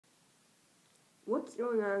What's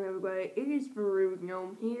going on, everybody? It is Farouk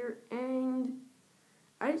Gnome here, and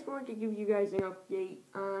I just wanted to give you guys an update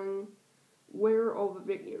on where all the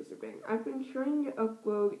videos have been. I've been trying to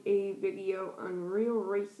upload a video on Real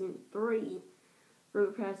Racing 3 for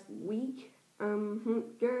the past week. I'm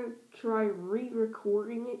gonna try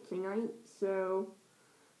re-recording it tonight, so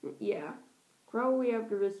yeah. Probably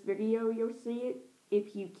after this video you'll see it,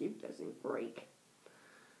 if YouTube doesn't break.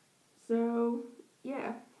 So,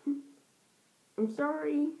 yeah. I'm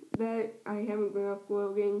sorry that I haven't been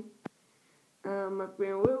uploading. I've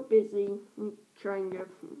been a little busy trying to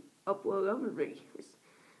upload other videos.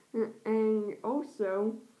 And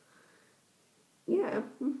also, yeah,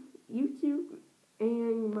 YouTube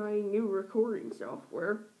and my new recording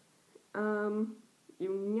software do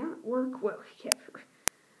not work well together,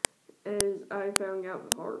 as I found out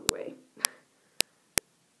the hard way.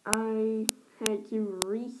 I had to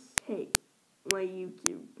reset my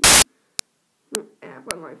YouTube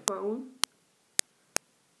app on my phone,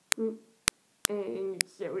 and it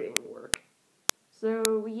still didn't work.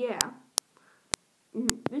 So yeah,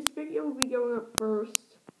 this video will be going up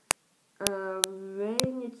first,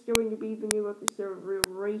 then it's going to be the new episode of Real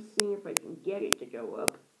Racing, if I can get it to go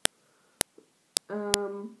up.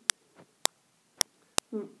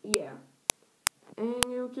 Yeah, and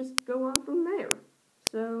it'll just go on from there.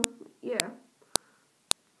 So yeah,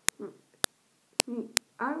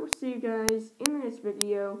 I will see you guys in the next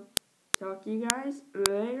video. Talk to you guys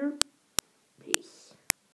later. Peace.